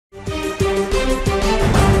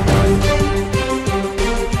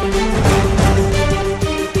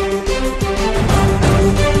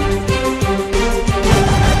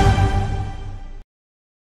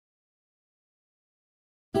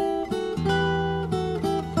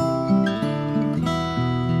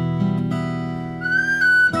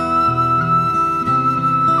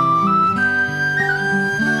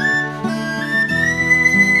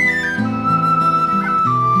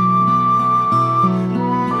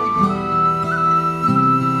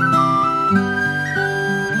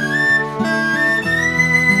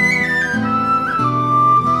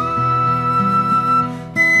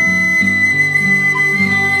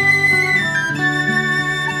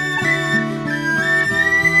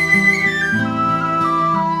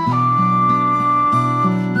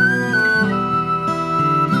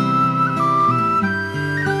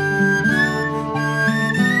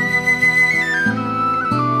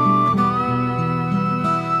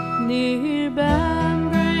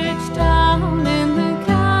Banbridge down in the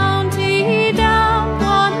county down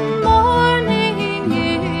one morning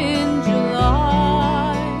in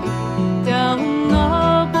July. Down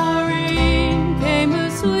the Boreen came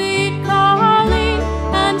a sweet Colleen,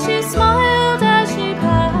 and she smiled as she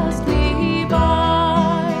passed me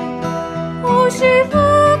by. Oh, she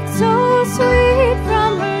looked so sweet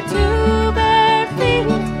from her two bare feet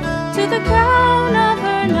to the crown of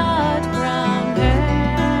her nut brown hair.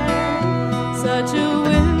 Such a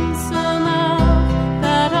winsome elf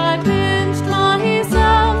that I pinched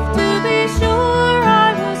myself to be sure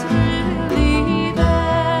I was really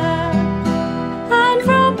there. And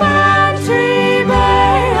from Bantry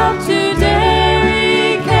Bay up to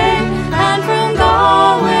Derry Quay, and from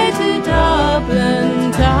Galway to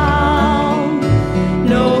Dublin town,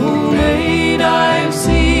 no maid I've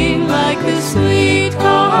seen like the sweet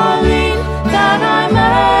Colleen that I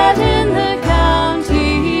met in the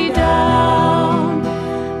county down.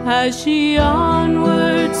 As she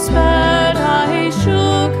onward sped, I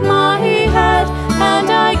shook my head, and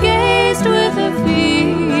I gazed with a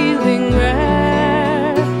feeling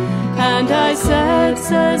rare. And I said,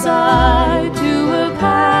 says I, to a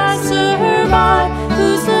passer-by,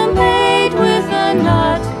 who's the maid with the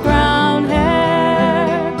nut brown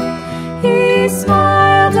hair? He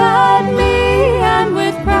smiled at me, and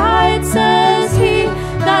with pride says he,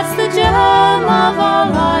 that's the gem of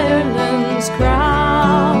all Ireland's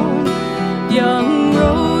crown. Young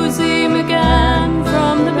Rosie McGann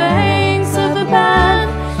from the banks of the Bann,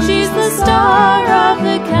 she's the star of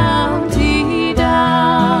the county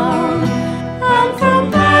down. And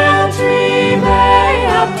from Bantry Bay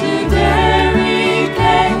up to Derry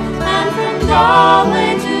Quay, and from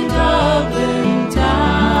Galway to Dublin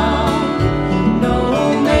town, no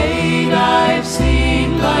maid I've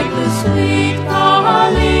seen like the sweet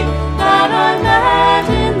Colleen that I met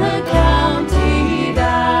in the county down.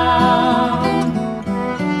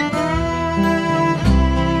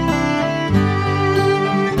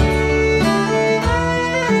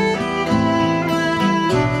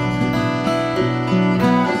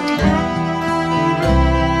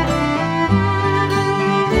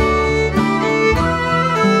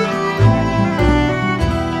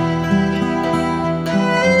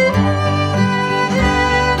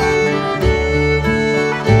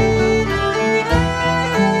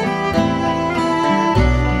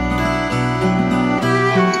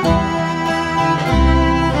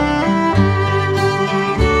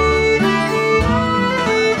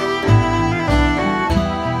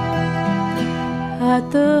 At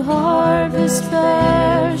the harvest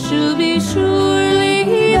fair she'll be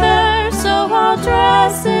surely there, so I'll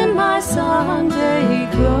dress in my Sunday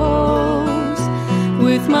clothes,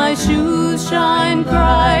 with my shoes shine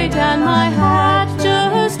bright and my hat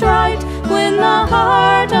just right, when the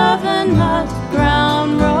heart of the nut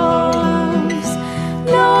brown rose.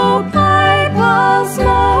 No pipe I'll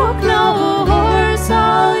smoke, no horse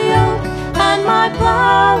I'll yoke, and my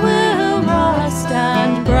plough will rust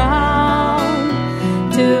and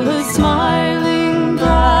brown, till a smiling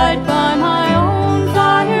bride by my own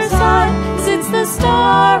fireside sits the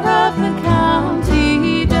star of the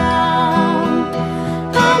county down.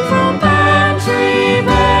 And from Bantry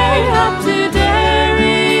Bay up to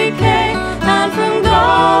Derry Quay, and from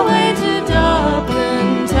Galway to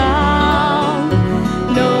Dublin town,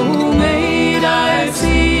 no maid I've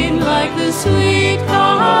seen like the sweet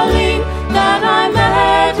Colleen that I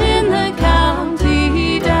met in the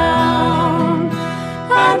county down.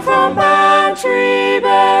 And from Bantry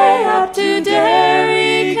Bay up to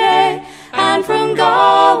Derry Quay, and from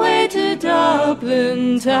Galway to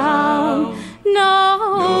Dublin town,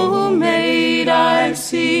 no maid I've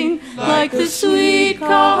seen like the sweet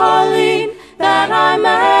Colleen that I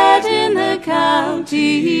met